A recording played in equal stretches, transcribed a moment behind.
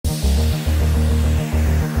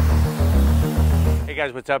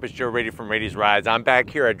guys, what's up? It's Joe Rady from Rady's Rides. I'm back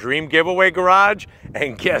here at Dream Giveaway Garage,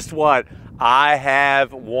 and guess what? I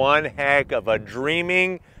have one heck of a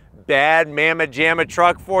dreaming bad mamma jamma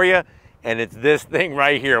truck for you, and it's this thing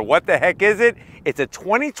right here. What the heck is it? It's a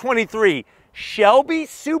 2023 Shelby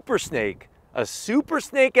Super Snake, a Super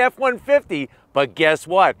Snake F-150, but guess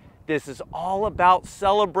what? This is all about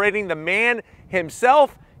celebrating the man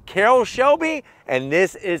himself, Carroll Shelby, and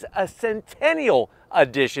this is a Centennial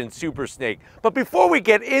Edition Super Snake. But before we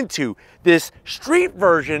get into this street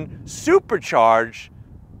version supercharged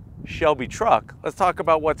Shelby truck, let's talk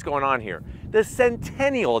about what's going on here. The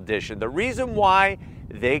Centennial Edition, the reason why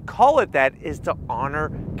they call it that is to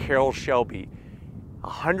honor Carroll Shelby.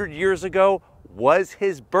 100 years ago was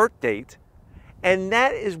his birth date, and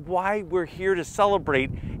that is why we're here to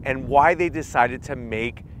celebrate and why they decided to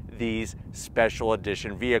make these special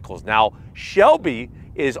edition vehicles. Now, Shelby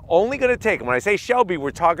is only going to take, and when I say Shelby,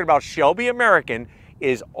 we're talking about Shelby American,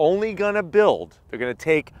 is only going to build, they're going to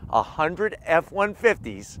take 100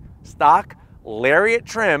 F-150s, stock Lariat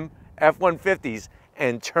trim F-150s,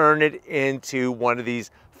 and turn it into one of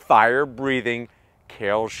these fire-breathing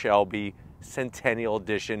Carroll Shelby Centennial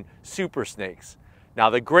Edition Super Snakes.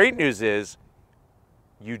 Now, the great news is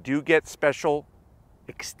you do get special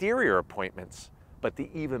exterior appointments. But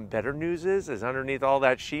the even better news is underneath all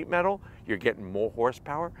that sheet metal, you're getting more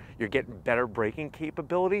horsepower, you're getting better braking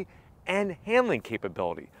capability and handling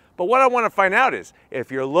capability. But what I want to find out is,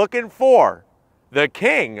 if you're looking for the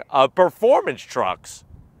king of performance trucks,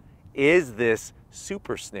 is this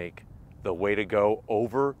Super Snake the way to go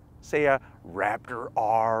over, say, a Raptor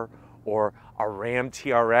R or a Ram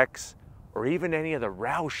TRX or even any of the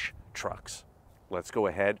Roush trucks? Let's go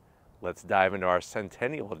ahead, let's dive into our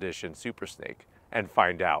Centennial Edition Super Snake and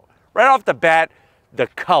find out. Right off the bat, the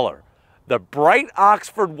color. The bright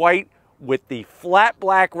Oxford white with the flat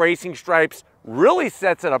black racing stripes really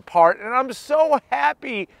sets it apart, and I'm so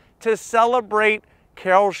happy to celebrate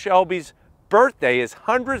Carroll Shelby's birthday, his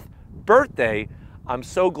 100th birthday. I'm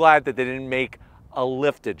so glad that they didn't make a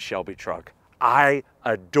lifted Shelby truck. I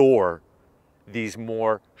adore these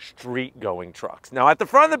more street-going trucks. Now, at the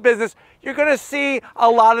front of the business, you're going to see a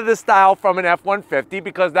lot of the style from an F-150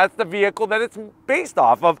 because that's the vehicle that it's based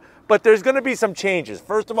off of, but there's going to be some changes.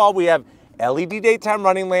 First of all, we have LED daytime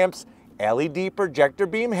running lamps, LED projector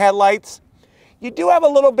beam headlights. You do have a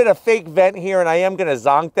little bit of fake vent here, and I am going to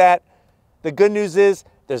zonk that. The good news is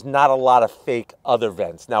there's not a lot of fake other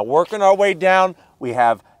vents. Now, working our way down, we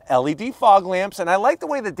have LED fog lamps, and I like the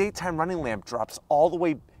way the daytime running lamp drops all the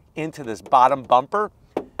way into this bottom bumper.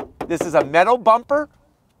 This is a metal bumper,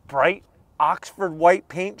 bright Oxford white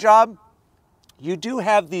paint job. You do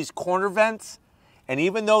have these corner vents, and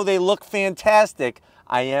even though they look fantastic,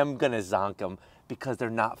 I am gonna zonk them because they're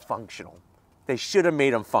not functional. They should have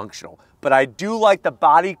made them functional, but I do like the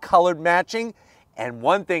body colored matching, and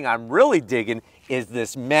one thing I'm really digging is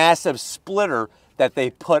this massive splitter that they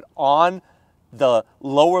put on the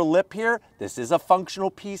lower lip here. This is a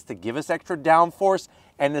functional piece to give us extra downforce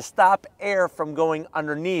and to stop air from going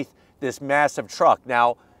underneath this massive truck.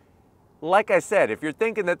 Now, like I said, if you're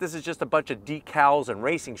thinking that this is just a bunch of decals and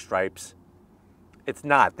racing stripes, it's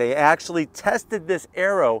not. They actually tested this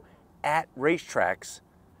aero at racetracks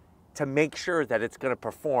to make sure that it's going to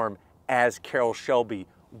perform as Carroll Shelby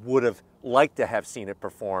would have liked to have seen it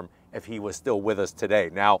perform if he was still with us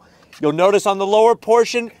today. Now, you'll notice on the lower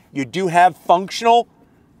portion, you do have functional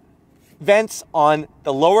vents on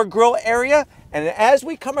the lower grille area, and as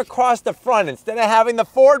we come across the front, instead of having the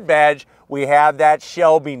Ford badge, we have that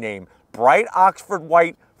Shelby name. Bright Oxford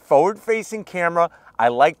white forward-facing camera. I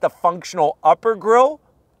like the functional upper grille,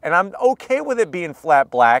 and I'm okay with it being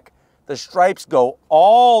flat black. The stripes go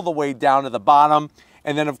all the way down to the bottom,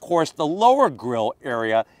 and then of course the lower grille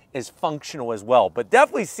area is functional as well. But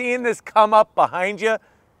definitely seeing this come up behind you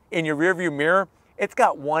in your rearview mirror, it's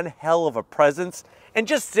got one hell of a presence. And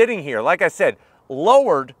just sitting here, like I said,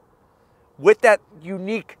 lowered with that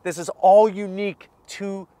unique, this is all unique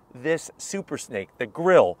to this Super Snake. The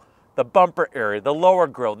grille, the bumper area, the lower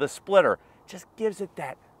grille, the splitter, just gives it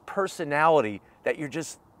that personality that you're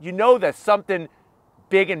just, you know that something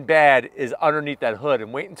big and bad is underneath that hood.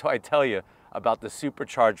 And wait until I tell you about the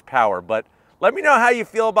supercharged power. But let me know how you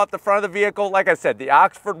feel about the front of the vehicle. Like I said, the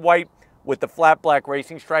Oxford white with the flat black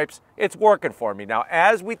racing stripes, it's working for me. Now,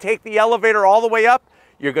 as we take the elevator all the way up,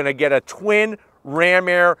 you're gonna get a twin Ram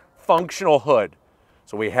Air functional hood.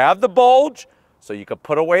 So we have the bulge, so you can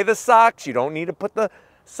put away the socks. You don't need to put the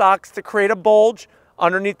socks to create a bulge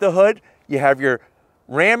underneath the hood. You have your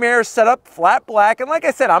Ram Air set up flat black, and like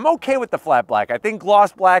I said, I'm okay with the flat black. I think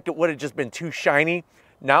gloss black, it would have just been too shiny.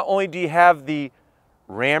 Not only do you have the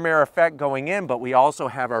ram air effect going in, but we also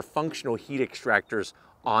have our functional heat extractors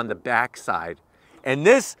on the back side. And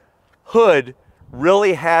this hood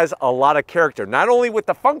really has a lot of character, not only with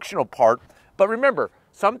the functional part, but remember,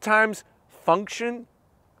 sometimes function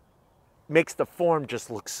makes the form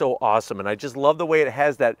just look so awesome. And I just love the way it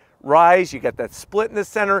has that rise, you got that split in the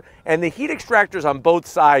center, and the heat extractors on both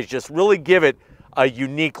sides just really give it a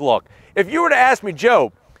unique look. If you were to ask me,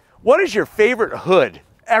 Joe, what is your favorite hood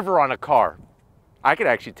ever on a car? I could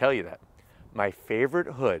actually tell you that. My favorite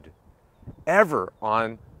hood ever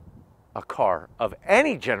on a car of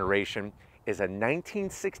any generation is a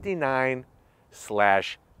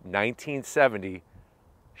 1969/1970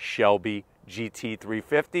 Shelby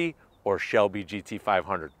GT350 or Shelby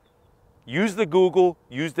GT500. Use the Google,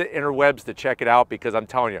 use the interwebs to check it out, because I'm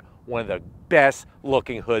telling you, one of the best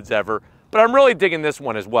looking hoods ever. But I'm really digging this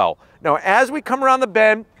one as well. Now, as we come around the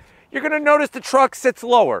bend, you're gonna notice the truck sits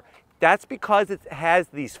lower. That's because it has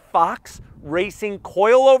these Fox Racing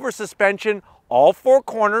coilover suspension, all four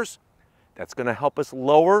corners. That's gonna help us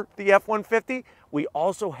lower the F-150. We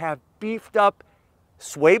also have beefed up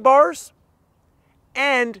sway bars,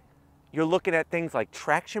 and you're looking at things like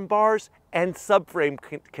traction bars and subframe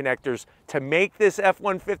connectors to make this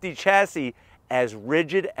F-150 chassis as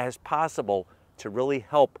rigid as possible to really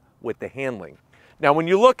help with the handling. Now, when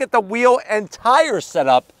you look at the wheel and tire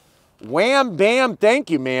setup, wham, bam, thank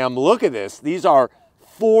you, ma'am. Look at this. These are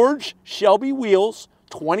forged Shelby wheels,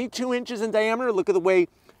 22 inches in diameter. Look at the way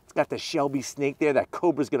it's got the Shelby snake there. That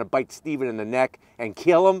cobra's gonna bite Steven in the neck and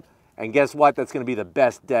kill him. And guess what? That's gonna be the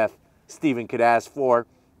best death Steven could ask for.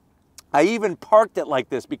 I even parked it like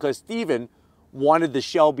this because Steven wanted the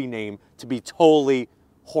Shelby name to be totally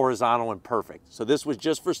horizontal and perfect. So this was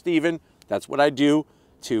just for Steven. That's what I do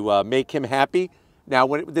to make him happy. Now,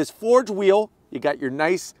 with this forged wheel, you got your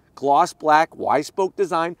nice gloss black Y-spoke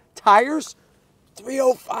design. Tires,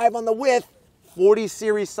 305 on the width, 40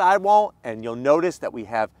 series sidewall, and you'll notice that we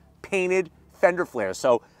have painted fender flares.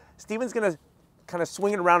 So Steven's gonna kind of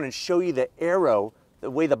swing it around and show you the arrow,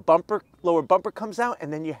 the way the bumper, lower bumper comes out,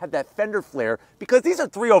 and then you have that fender flare, because these are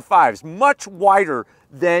 305s, much wider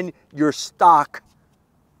than your stock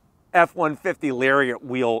F-150 Lariat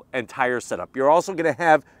wheel and tire setup. You're also gonna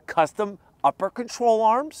have custom upper control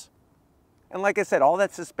arms. And like I said, all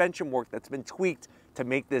that suspension work that's been tweaked to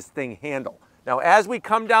make this thing handle. Now, as we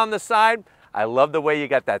come down the side, I love the way you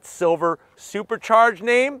got that silver supercharged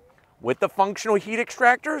name with the functional heat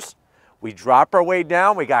extractors. We drop our way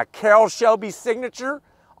down. We got Carroll Shelby's signature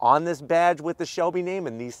on this badge with the Shelby name,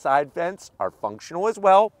 and these side vents are functional as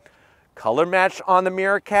well. Color match on the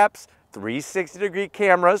mirror caps, 360-degree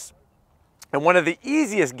cameras. And one of the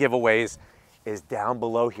easiest giveaways is down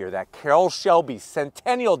below here, that Carroll Shelby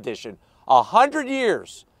Centennial Edition, 100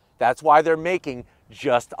 years. That's why they're making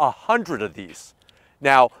just 100 of these.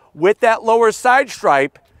 Now, with that lower side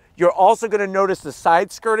stripe, you're also gonna notice the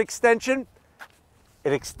side skirt extension.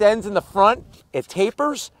 It extends in the front, it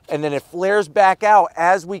tapers, and then it flares back out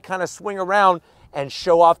as we kind of swing around and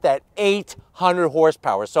show off that 800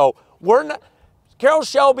 horsepower. So Carroll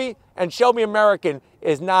Shelby and Shelby American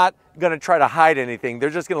is not gonna try to hide anything. They're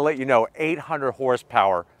just gonna let you know 800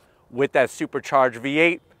 horsepower with that supercharged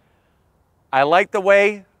V8. I like the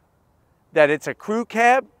way that it's a crew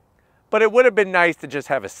cab, but it would have been nice to just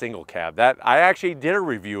have a single cab. I actually did a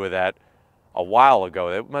review of that a while ago.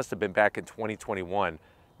 It must have been back in 2021.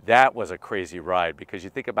 That was a crazy ride, because you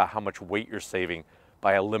think about how much weight you're saving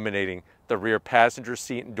by eliminating the rear passenger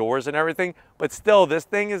seat and doors and everything. But still, this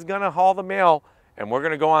thing is gonna haul the mail, and we're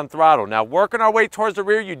gonna go on throttle. Now, working our way towards the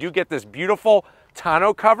rear, you do get this beautiful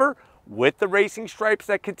tonneau cover with the racing stripes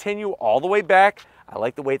that continue all the way back. I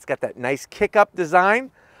like the way it's got that nice kick-up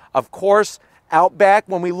design. Of course, out back,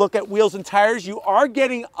 when we look at wheels and tires, you are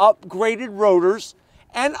getting upgraded rotors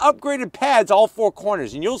and upgraded pads all four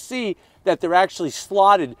corners. And you'll see that they're actually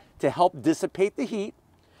slotted to help dissipate the heat.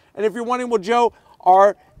 And if you're wondering, well, Joe,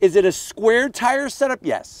 is it a square tire setup?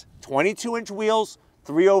 Yes. 22-inch wheels,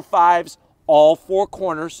 305s, all four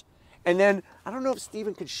corners. And then, I don't know if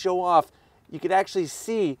Steven could show off, you could actually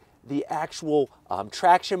see the actual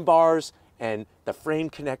traction bars and the frame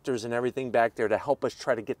connectors and everything back there to help us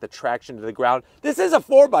try to get the traction to the ground. This is a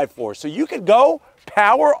 4x4, so you could go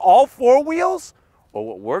power all four wheels. Well,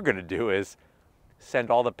 what we're gonna do is send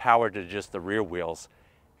all the power to just the rear wheels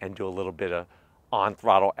and do a little bit of on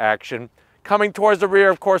throttle action. Coming towards the rear,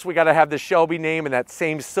 of course, we gotta have the Shelby name and that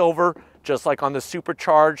same silver, just like on the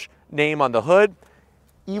supercharged name on the hood.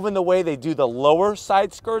 Even the way they do the lower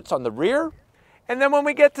side skirts on the rear. And then when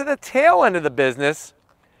we get to the tail end of the business,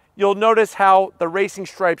 you'll notice how the racing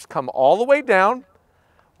stripes come all the way down.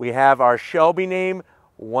 We have our Shelby name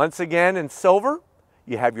once again in silver.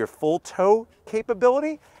 You have your full tow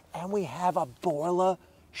capability, and we have a Borla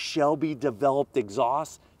Shelby developed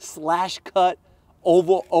exhaust, slash cut,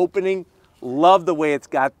 oval opening. Love the way it's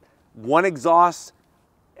got one exhaust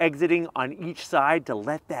exiting on each side to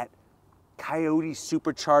let that Coyote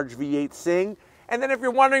supercharged V8 sing. And then if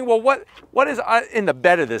you're wondering, well, what is in the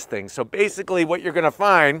bed of this thing? So basically what you're gonna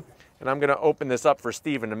find, and I'm gonna open this up for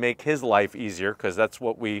Steven to make his life easier, because that's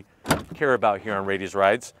what we care about here on Rady's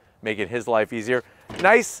Rides, making his life easier.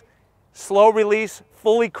 Nice, slow release,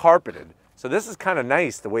 fully carpeted. So this is kind of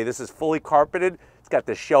nice, the way this is fully carpeted. It's got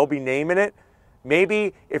the Shelby name in it.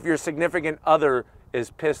 Maybe if your significant other is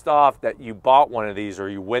pissed off that you bought one of these or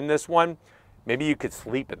you win this one, maybe you could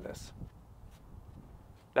sleep in this.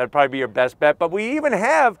 That'd probably be your best bet. But we even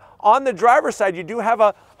have, on the driver's side, you do have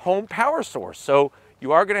a home power source. So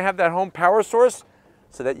you are gonna have that home power source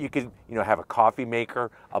so that you could, have a coffee maker,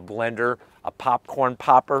 a blender, a popcorn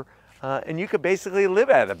popper, and you could basically live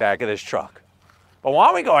out of the back of this truck. But why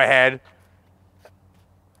don't we go ahead?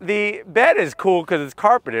 The bed is cool because it's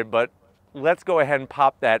carpeted, but let's go ahead and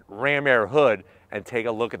pop that Ram Air hood and take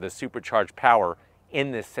a look at the supercharged power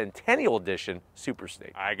in this Centennial Edition Super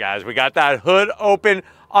Snake. All right, guys, we got that hood open.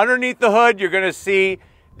 Underneath the hood, you're gonna see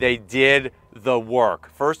they did the work.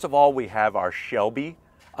 First of all, we have our Shelby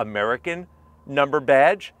American number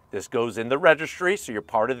badge. This goes in the registry, so you're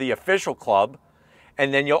part of the official club.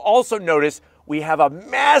 And then you'll also notice we have a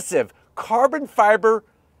massive carbon fiber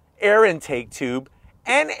air intake tube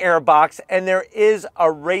and air box, and there is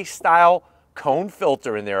a race style cone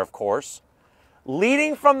filter in there, of course.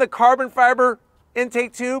 Leading from the carbon fiber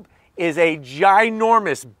intake tube is a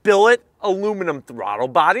ginormous billet aluminum throttle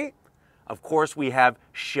body. Of course, we have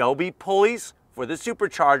Shelby pulleys for the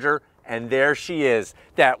supercharger, and there she is,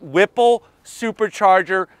 that Whipple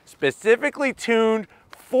supercharger specifically tuned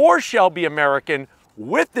for Shelby American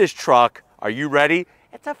with this truck. Are you ready?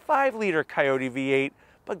 It's a 5-liter Coyote V8,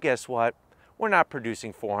 but guess what? We're not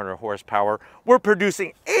producing 400 horsepower. We're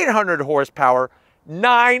producing 800 horsepower,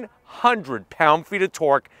 900 pound-feet of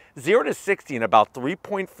torque, 0 to 60 in about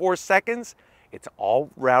 3.4 seconds. It's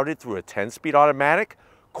all routed through a 10-speed automatic,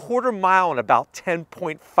 quarter mile in about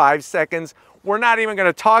 10.5 seconds. We're not even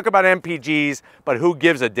gonna talk about MPGs, but who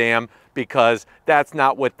gives a damn, because that's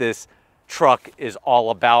not what this truck is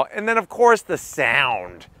all about. And then of course the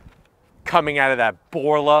sound coming out of that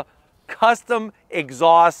Borla custom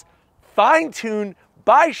exhaust, fine-tuned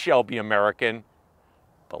by Shelby American.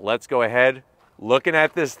 But let's go ahead. Looking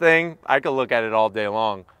at this thing, I could look at it all day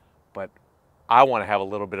long, but I want to have a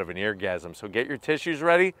little bit of an eargasm. So get your tissues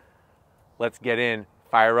ready. Let's get in,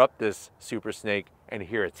 fire up this Super Snake, and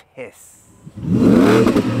hear its hiss.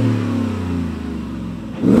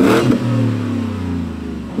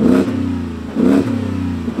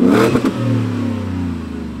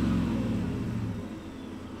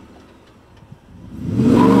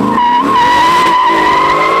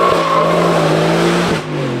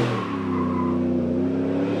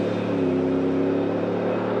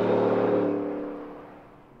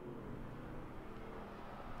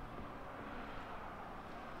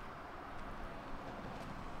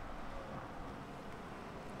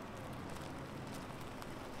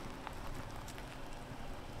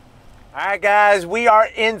 All right, guys, we are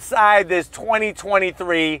inside this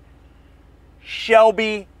 2023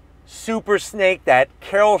 Shelby Super Snake, that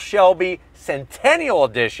Carroll Shelby Centennial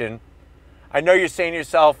Edition. I know you're saying to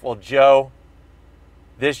yourself, well, Joe,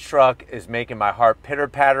 this truck is making my heart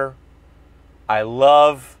pitter-patter. I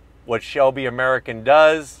love what Shelby American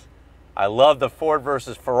does. I love the Ford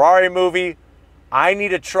versus Ferrari movie. I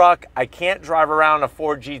need a truck. I can't drive around a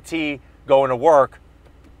Ford GT going to work,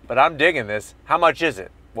 but I'm digging this. How much is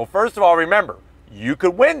it? Well, first of all, remember, you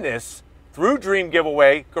could win this through Dream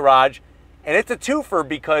Giveaway Garage, and it's a twofer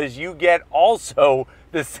because you get also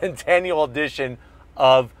the Centennial Edition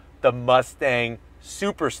of the Mustang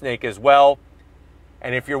Super Snake as well.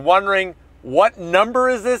 And if you're wondering, what number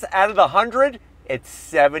is this out of the 100? It's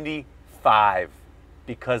 75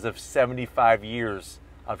 because of 75 years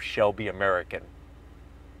of Shelby American.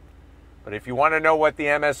 But if you want to know what the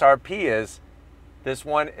MSRP is, this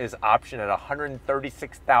one is optioned at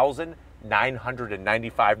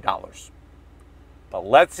 $136,995. But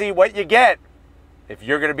let's see what you get if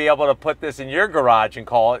you're going to be able to put this in your garage and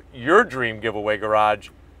call it your Dream Giveaway Garage.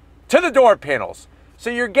 To the door panels.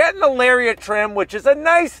 So you're getting the Lariat trim, which is a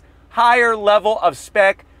nice higher level of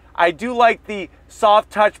spec. I do like the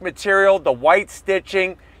soft touch material, the white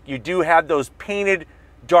stitching. You do have those painted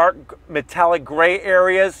dark metallic gray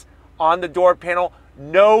areas on the door panel.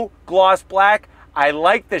 No gloss black. I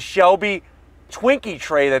like the Shelby Twinkie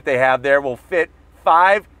tray that they have there. Will fit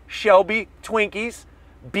 5 Shelby Twinkies.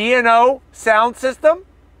 B&O sound system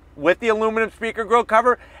with the aluminum speaker grill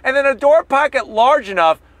cover, and then a door pocket large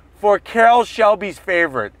enough for Carol Shelby's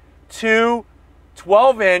favorite, two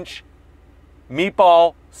 12-inch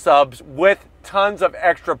meatball subs with tons of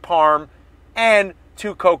extra parm and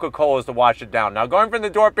two Coca-Colas to wash it down. Now going from the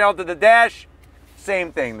door panel to the dash,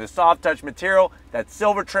 same thing. The soft touch material, that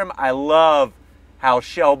silver trim. I love how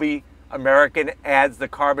Shelby American adds the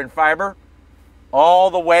carbon fiber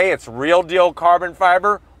all the way. It's real deal carbon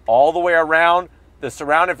fiber all the way around the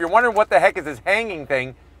surround. If you're wondering what the heck is this hanging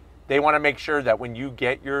thing, they want to make sure that when you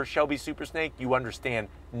get your Shelby Super Snake, you understand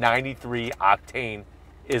 93 octane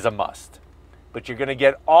is a must. But you're going to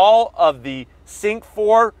get all of the Sync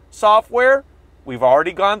 4 software. We've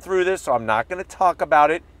already gone through this, so I'm not going to talk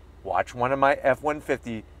about it. Watch one of my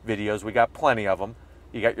F-150 videos. We got plenty of them.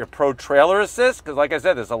 You got your Pro Trailer Assist, because like I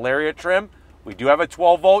said, there's a lariat trim. We do have a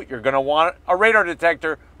 12 volt. You're going to want a radar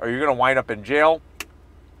detector or you're going to wind up in jail.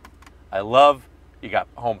 I love, you got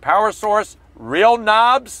home power source, real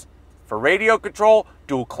knobs for radio control,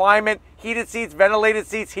 dual climate, heated seats, ventilated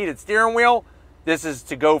seats, heated steering wheel. This is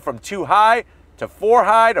to go from 2 high to 4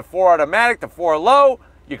 high to 4 automatic to 4 low.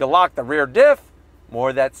 You can lock the rear diff. More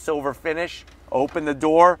of that silver finish. Open the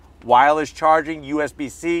door, wireless charging,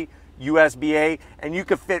 USB-C, USB-A, and you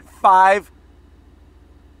could fit 5,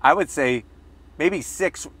 I would say maybe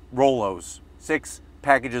 6 Rolos, 6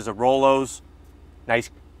 packages of Rolos. Nice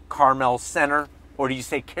caramel center, or do you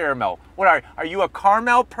say caramel? What are you a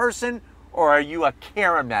caramel person or are you a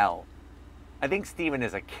caramel? I think Steven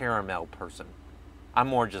is a caramel person. I'm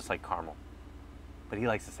more just like caramel, but he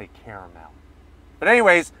likes to say caramel. But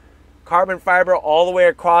anyways, carbon fiber all the way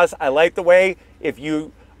across. I like the way if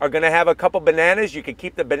you are going to have a couple bananas, you can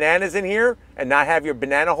keep the bananas in here and not have your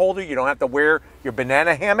banana holder. You don't have to wear your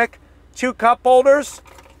banana hammock. 2 cup holders.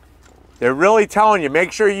 They're really telling you,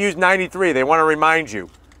 make sure you use 93. They want to remind you.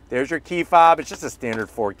 There's your key fob. It's just a standard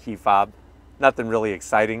Ford key fob. Nothing really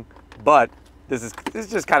exciting, but this is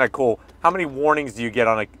just kind of cool. How many warnings do you get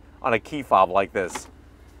on a key fob like this?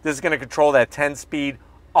 This is going to control that 10-speed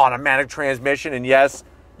automatic transmission, and yes,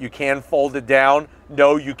 you can fold it down.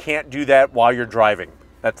 No, you can't do that while you're driving.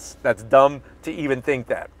 That's dumb to even think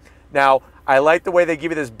that. Now, I like the way they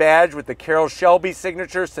give you this badge with the Carol Shelby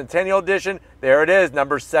signature, Centennial Edition. There it is,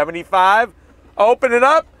 number 75. Open it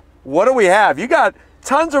up. What do we have? You got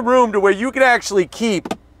tons of room to where you can actually keep,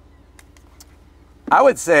 I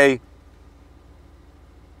would say,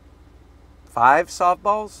 5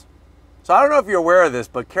 softballs. So I don't know if you're aware of this,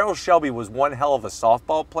 but Carol Shelby was one hell of a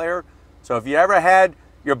softball player. So if you ever had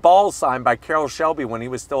your balls signed by Carol Shelby when he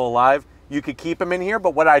was still alive, you could keep them in here.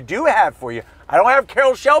 But what I do have for you, I don't have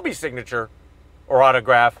Carol Shelby's signature or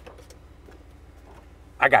autograph.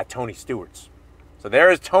 I got Tony Stewart's. So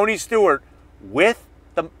there is Tony Stewart with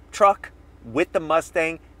the truck, with the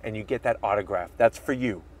Mustang, and you get that autograph. That's for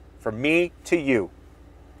you, from me to you.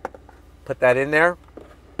 Put that in there.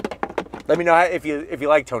 Let me know if you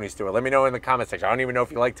like Tony Stewart. Let me know in the comment section. I don't even know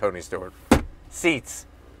if you like Tony Stewart. Seats.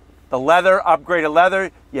 The leather, upgraded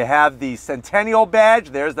leather. You have the Centennial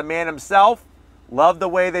badge. There's the man himself. Love the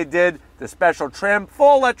way they did the special trim.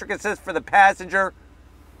 Full electric assist for the passenger.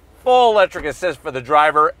 Full electric assist for the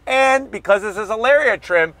driver. And because this is a lariat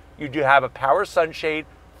trim, you do have a power sunshade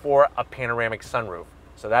for a panoramic sunroof.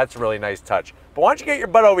 So that's a really nice touch. But why don't you get your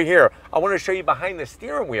butt over here? I want to show you behind the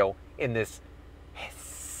steering wheel in this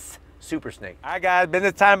Super Snake. All right, guys, been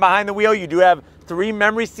this time behind the wheel. You do have 3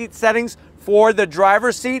 memory seat settings for the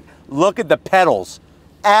driver's seat. Look at the pedals.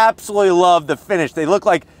 Absolutely love the finish. They look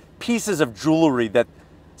like pieces of jewelry that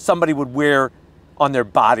somebody would wear on their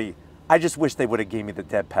body. I just wish they would have gave me the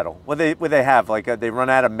dead pedal. What they have, like they run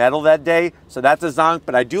out of metal that day, so that's a zonk.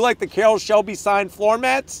 But I do like the Carol Shelby signed floor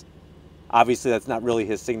mats. Obviously, that's not really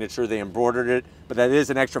his signature. They embroidered it, but that is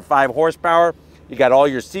an extra 5 horsepower. You got all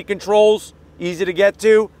your seat controls, easy to get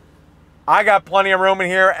to. I got plenty of room in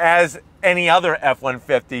here as any other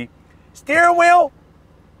F-150. Steering wheel,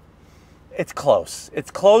 it's close.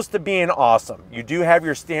 It's close to being awesome. You do have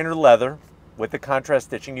your standard leather with the contrast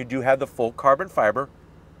stitching. You do have the full carbon fiber.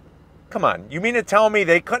 Come on, you mean to tell me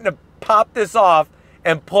they couldn't have popped this off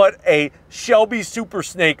and put a Shelby Super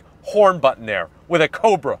Snake horn button there with a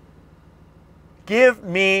Cobra? Give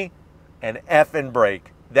me an effing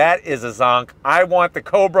break. That is a zonk. I want the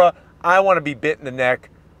Cobra. I want to be bit in the neck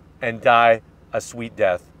and die a sweet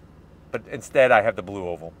death. But instead, I have the blue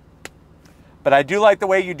oval. But I do like the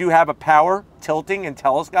way you do have a power tilting and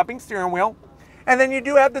telescoping steering wheel. And then you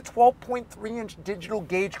do have the 12.3-inch digital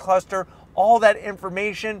gauge cluster, all that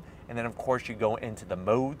information. And then, of course, you go into the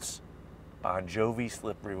modes. Bon Jovi,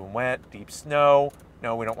 slippery when wet, deep snow,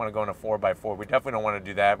 no, we don't want to go in a 4x4. We definitely don't want to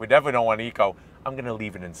do that. We definitely don't want eco. I'm going to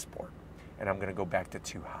leave it in sport. And I'm going to go back to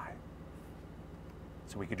 2 high.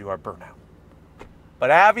 So we could do our burnout. But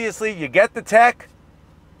obviously, you get the tech.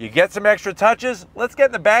 You get some extra touches. Let's get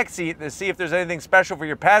in the back seat and see if there's anything special for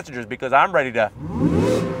your passengers, because I'm ready to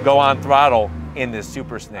go on throttle in this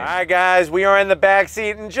Super Snake. All right, guys, we are in the back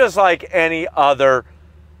seat, and just like any other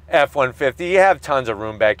F-150, you have tons of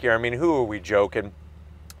room back here. I mean, who are we joking?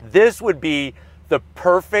 This would be the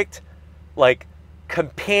perfect, like,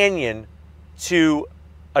 companion to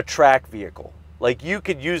a track vehicle. Like, you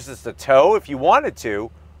could use this to tow if you wanted to,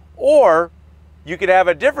 or you could have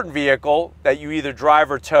a different vehicle that you either drive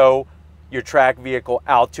or tow your track vehicle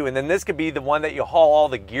out to, and then this could be the one that you haul all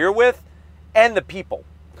the gear with and the people,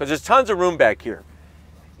 because there's tons of room back here.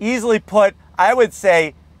 Easily put, I would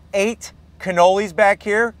say 8 cannolis back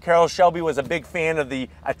here. Carroll Shelby was a big fan of the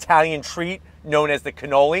Italian treat known as the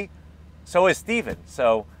cannoli. So is Steven.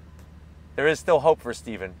 So there is still hope for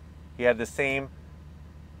Steven. He had the same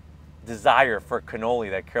desire for cannoli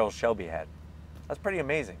that Carroll Shelby had. That's pretty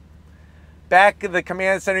amazing. Back of the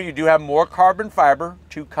command center, you do have more carbon fiber,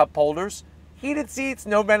 2 cup holders, heated seats,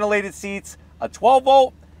 no ventilated seats, a 12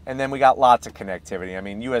 volt, and then we got lots of connectivity. I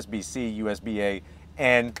mean, USB-C, USB-A,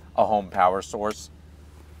 and a home power source.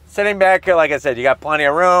 Sitting back here, like I said, you got plenty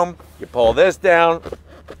of room. You pull this down.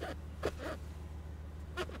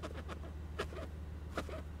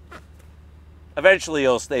 Eventually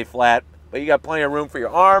it'll stay flat, but you got plenty of room for your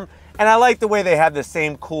arm. And I like the way they have the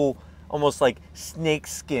same cool, almost like snake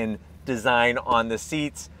skin design on the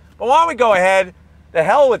seats. But why don't we go ahead, the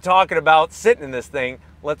hell with talking about sitting in this thing,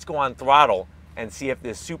 let's go on throttle and see if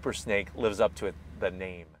this Super Snake lives up to the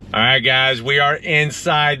name. All right, guys, we are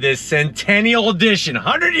inside this Centennial Edition,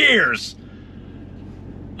 100 years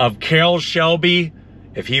of Carroll Shelby.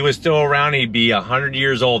 If he was still around, he'd be 100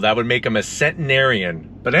 years old. That would make him a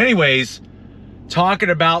centenarian. But anyways, talking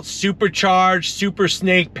about supercharged Super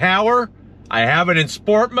Snake power, I have it in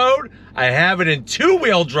sport mode. I have it in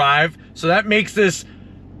 2-wheel drive, so that makes this,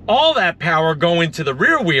 all that power go into the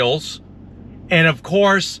rear wheels. And of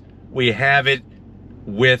course, we have it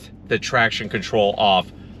with the traction control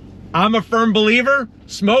off. I'm a firm believer.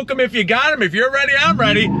 Smoke them if you got them. If you're ready, I'm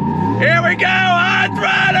ready. Here we go, on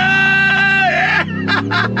throttle!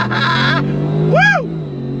 Yeah. Woo!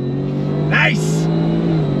 Nice.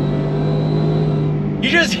 You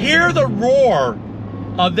just hear the roar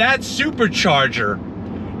of that supercharger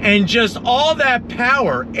and just all that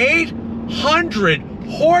power, 800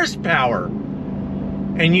 horsepower.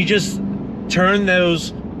 And you just turn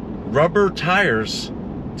those rubber tires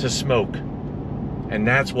to smoke. And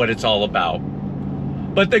that's what it's all about.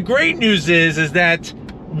 But the great news is that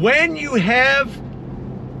when you have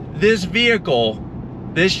this vehicle,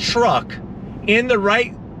 this truck, in the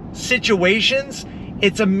right situations,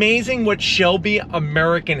 it's amazing what Shelby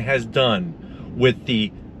American has done with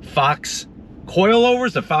the Fox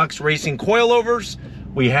coilovers, the Fox Racing coilovers.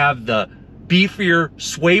 We have the beefier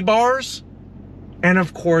sway bars, and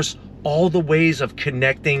of course, all the ways of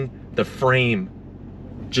connecting the frame.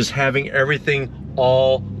 Just having everything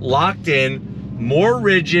all locked in, more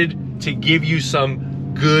rigid, to give you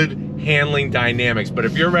some good handling dynamics. But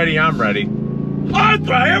if you're ready, I'm ready. Oh,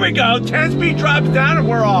 here we go. 10-speed drops down and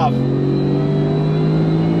we're off.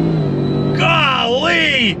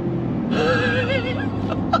 Golly!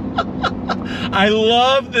 I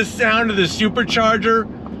love the sound of the supercharger.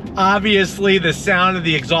 Obviously, the sound of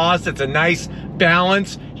the exhaust, it's a nice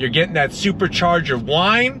balance. You're getting that supercharger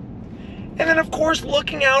whine. And then, of course,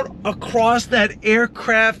 looking out across that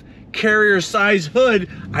aircraft carrier size hood,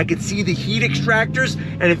 I could see the heat extractors.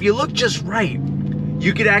 And if you look just right,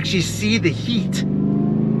 you could actually see the heat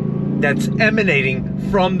that's emanating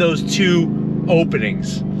from those 2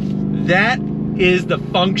 openings. That is the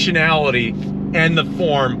functionality and the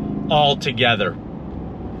form all together.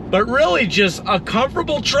 But really just a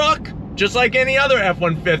comfortable truck, just like any other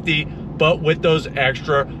F-150, but with those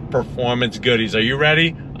extra performance goodies. Are you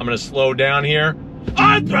ready? I'm gonna slow down here.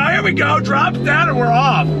 Oh, here we go, drops down and we're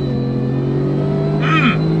off.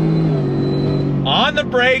 On the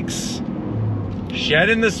brakes,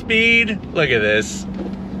 shedding the speed. Look at this.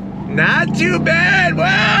 Not too bad,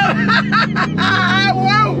 wow.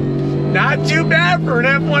 Whoa. Not too bad for an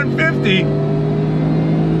F-150.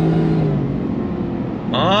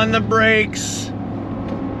 On the brakes.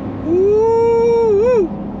 Woo.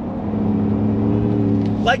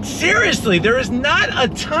 Like seriously, there is not a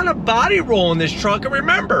ton of body roll in this truck. And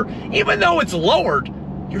remember, even though it's lowered,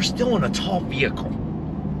 you're still in a tall vehicle.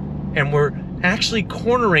 And we're actually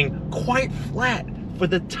cornering quite flat for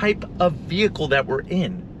the type of vehicle that we're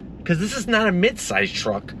in. Because this is not a mid-sized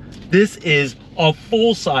truck. This is a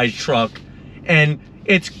full-size truck. And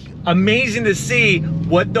it's amazing to see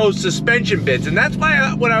what those suspension bits, and that's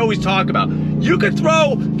why what I always talk about. You could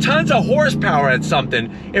throw tons of horsepower at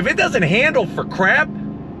something. If it doesn't handle for crap,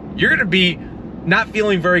 you're gonna be not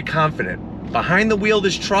feeling very confident. Behind the wheel of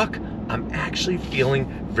this truck, I'm actually feeling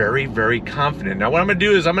very, very confident. Now what I'm gonna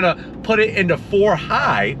do is I'm gonna put it into 4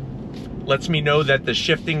 high. Lets me know that the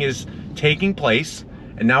shifting is taking place.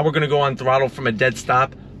 And now we're gonna go on throttle from a dead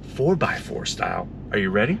stop, 4x4 style. Are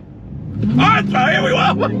you ready? Oh, here we go.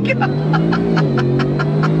 Oh my God.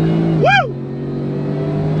 Woo!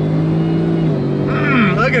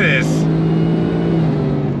 Look at this.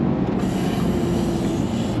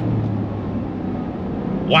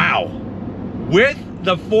 Wow. With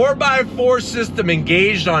the 4x4 system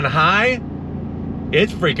engaged on high,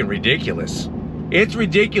 it's freaking ridiculous. It's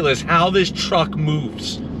ridiculous how this truck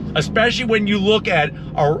moves, especially when you look at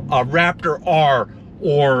a Raptor R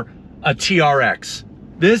or a TRX.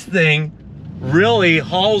 This thing really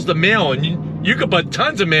hauls the mail, and you could put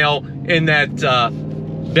tons of mail in that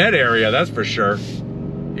bed area, that's for sure.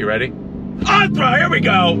 You ready? On throw, here we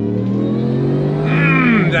go.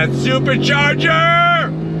 That supercharger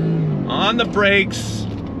on the brakes.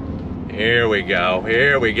 Here we go,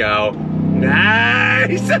 here we go.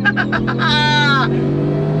 Nice.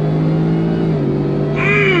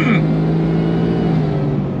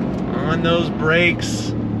 On those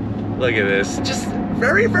brakes. Look at this, just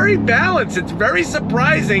very, very balanced. It's very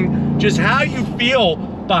surprising just how you feel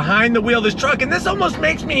behind the wheel of this truck. And this almost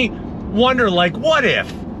makes me wonder, like, what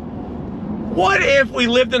if? What if we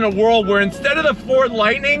lived in a world where instead of the Ford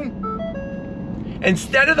Lightning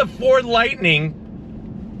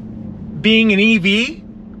being an EV,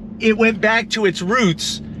 it went back to its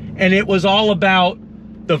roots and it was all about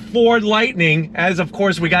the Ford Lightning, as of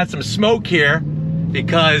course we got some smoke here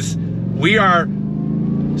because we are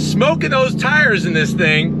smoking those tires in this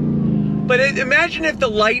thing. But imagine if the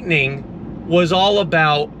Lightning was all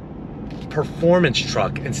about performance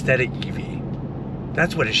truck instead of EV.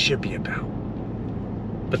 That's what it should be about.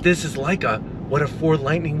 But this is like what a Ford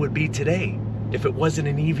Lightning would be today if it wasn't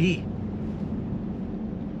an EV.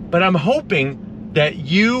 But I'm hoping that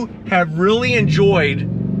you have really enjoyed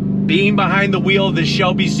being behind the wheel of the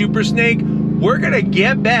Shelby Super Snake. We're gonna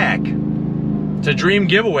get back to Dream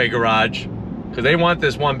Giveaway Garage because they want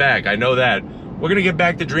this one back, I know that. We're gonna get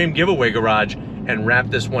back to Dream Giveaway Garage and wrap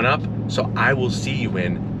this one up, so I will see you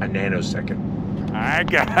in a nanosecond. All right,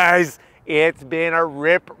 guys, it's been a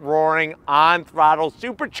rip-roaring, on-throttle,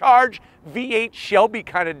 supercharged V8 Shelby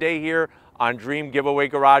kind of day here on Dream Giveaway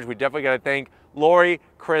Garage. We definitely gotta thank Lori,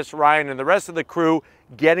 Chris, Ryan, and the rest of the crew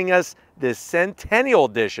getting us this Centennial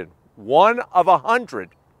Edition, 1 of 100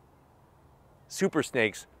 Super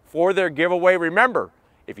Snakes for their giveaway. Remember,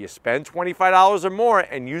 if you spend $25 or more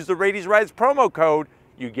and use the Radies Rides promo code,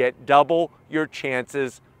 you get double your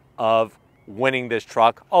chances of winning this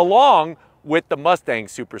truck, along with the Mustang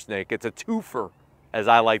Super Snake. It's a twofer, as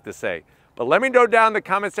I like to say. But let me know down in the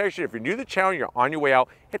comment section. If you're new to the channel, you're on your way out,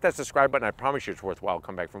 hit that subscribe button. I promise you it's worthwhile.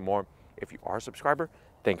 Come back for more. If you are a subscriber,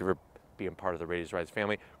 thank you for being part of the Radies Rides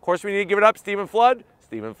family. Of course, we need to give it up, Stephen Flood.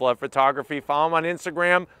 Stephen Flood Photography. Follow him on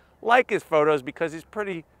Instagram. Like his photos because he's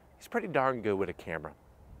pretty darn good with a camera.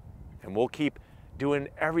 And we'll keep doing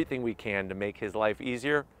everything we can to make his life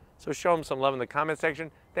easier. So show him some love in the comment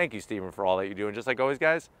section. Thank you, Stephen, for all that you do. And just like always,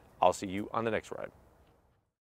 guys, I'll see you on the next ride.